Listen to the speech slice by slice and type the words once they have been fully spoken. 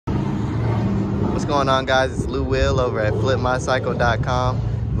What's going on, guys? It's Lou Will over at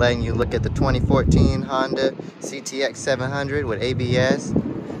flipmycycle.com, letting you look at the 2014 Honda CTX700 with ABS.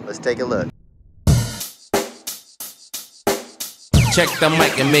 Let's take a look. Check the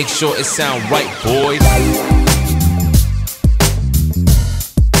mic and make sure it sound right, boys.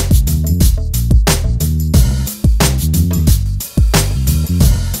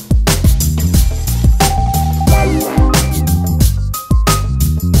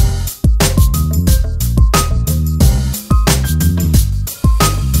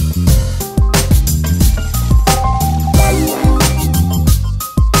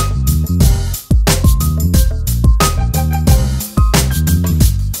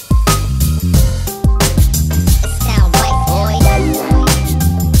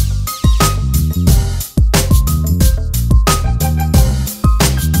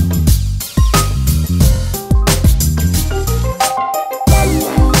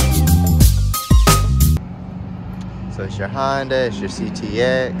 So it's your Honda, it's your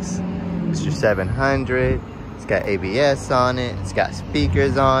CTX, it's your 700, it's got ABS on it, it's got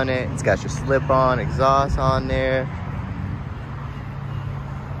speakers on it, it's got your slip-on exhaust on there.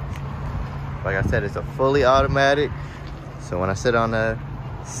 Like I said, it's a fully automatic. So when I sit on the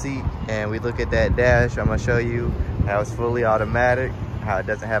seat and we look at that dash, I'm gonna show you how it's fully automatic, how it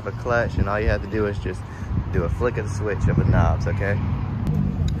doesn't have a clutch, and all you have to do is just do a flick of the switch of the knobs, okay?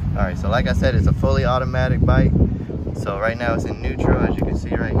 All right, so like I said, it's a fully automatic bike. So right now it's in neutral, as you can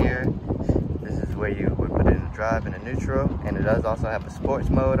see right here. This is where you would put it in drive in a neutral, and it does also have a sports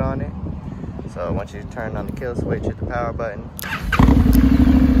mode on it. So once you turn on the kill switch, hit the power button.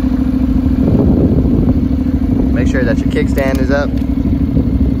 Make sure that your kickstand is up,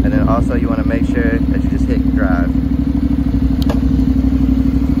 and then also you want to make sure that you just hit drive.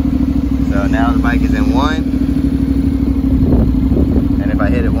 So now the bike is in one, and if I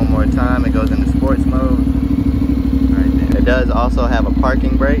hit it one more time, it goes into sports mode. It does also have a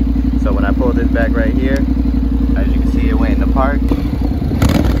parking brake, so when I pull this back right here, as you can see, it went into park.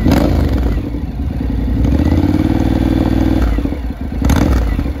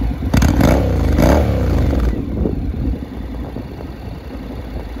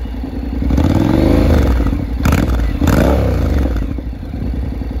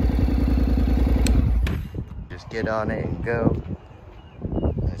 Just get on it and go.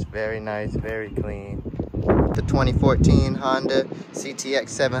 It's very nice, very clean. The 2014 Honda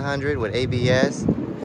CTX700 with ABS.